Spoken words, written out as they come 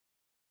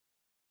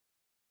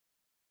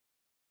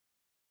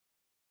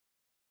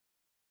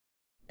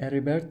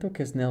Heriberto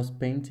Quesnel's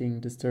painting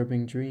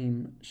Disturbing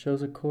Dream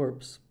shows a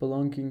corpse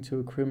belonging to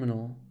a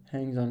criminal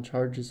hanged on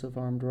charges of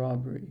armed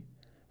robbery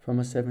from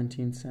a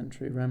 17th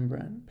century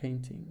Rembrandt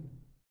painting.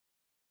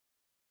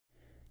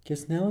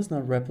 Quesnel is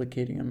not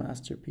replicating a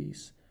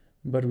masterpiece,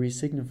 but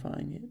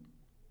resignifying it,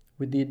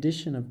 with the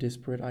addition of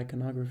disparate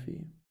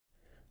iconography,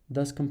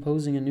 thus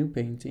composing a new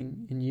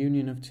painting in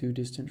union of two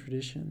distant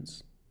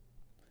traditions.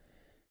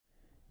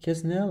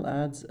 Quesnel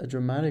adds a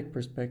dramatic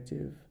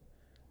perspective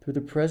through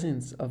the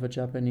presence of a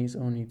Japanese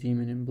Oni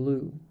demon in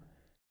blue,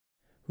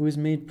 who is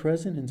made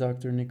present in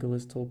Dr.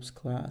 Nicholas Tulp's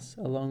class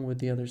along with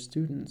the other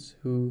students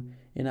who,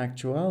 in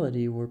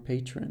actuality, were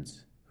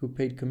patrons who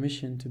paid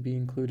commission to be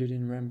included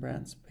in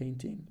Rembrandt's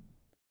painting.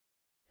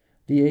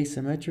 The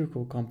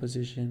asymmetrical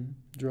composition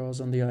draws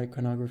on the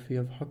iconography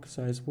of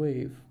Hokusai's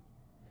wave.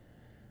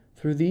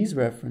 Through these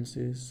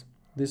references,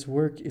 this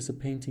work is a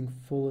painting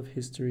full of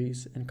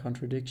histories and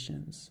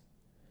contradictions.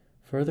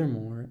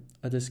 Furthermore,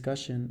 a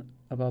discussion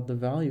about the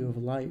value of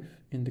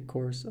life in the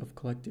course of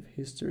collective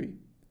history.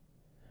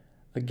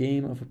 A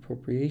game of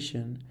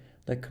appropriation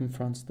that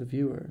confronts the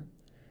viewer,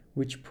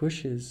 which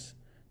pushes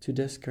to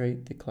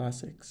desecrate the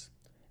classics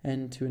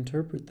and to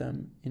interpret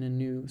them in a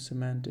new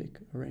semantic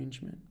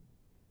arrangement.